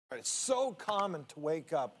It's so common to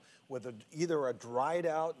wake up with either a dried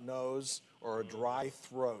out nose or a dry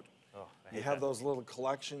throat. Oh, you have those little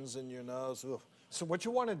collections in your nose. Ugh. So what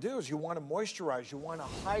you want to do is you want to moisturize, you want to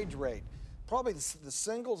hydrate. Probably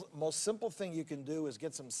the most simple thing you can do is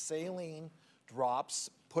get some saline drops,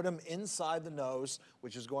 put them inside the nose,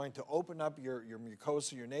 which is going to open up your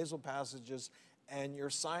mucosa, your nasal passages, and your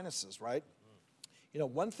sinuses, right? You know,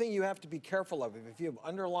 one thing you have to be careful of, if you have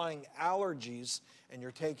underlying allergies and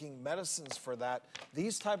you're taking medicines for that,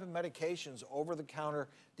 these type of medications, over-the-counter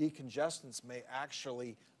decongestants, may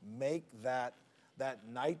actually make that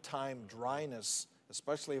nighttime dryness,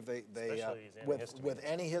 especially if with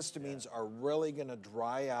antihistamines, are really going to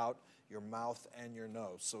dry out your mouth and your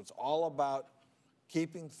nose. So it's all about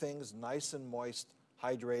keeping things nice and moist,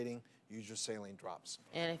 hydrating. Use your saline drops.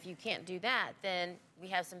 And if you can't do that, then we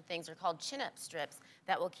have some things that are called chin-up strips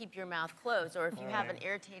that will keep your mouth closed. Or if you have an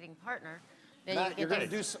irritating partner, then Matt, you can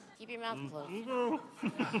just keep your mouth closed.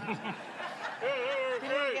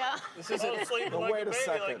 There you go. This isn't sleeping like wait a baby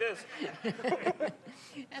second. like this.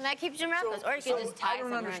 And that keeps your mouth closed. Or you can just tie I don't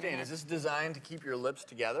something understand. around your Is this designed to keep your lips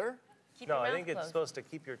together? Keep No, your I mouth think it's closed. supposed to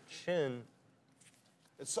keep your chin.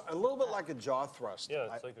 It's a little bit like a jaw thrust.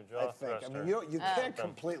 Yeah, it's like a jaw thrust. I mean, you can't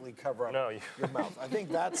completely cover up your mouth. I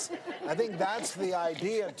think that's the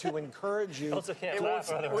idea, to encourage you. Also can't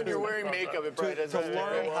laugh When you're wearing makeup, it probably doesn't. to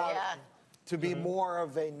learn how Yeah. to be more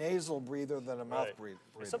of a nasal breather than a mouth breather.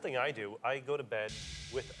 It's something I do. I go to bed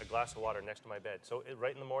with a glass of water next to my bed. So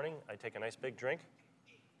right in the morning, I take a nice big drink.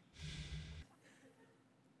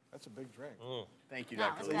 That's a big drink. Thank you, No,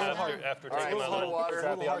 Dr. it's Lee. not hard. After All right, taking my a little little water. It's a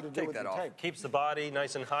little hard to do Take with that your off. tape. keeps the body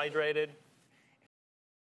nice and hydrated.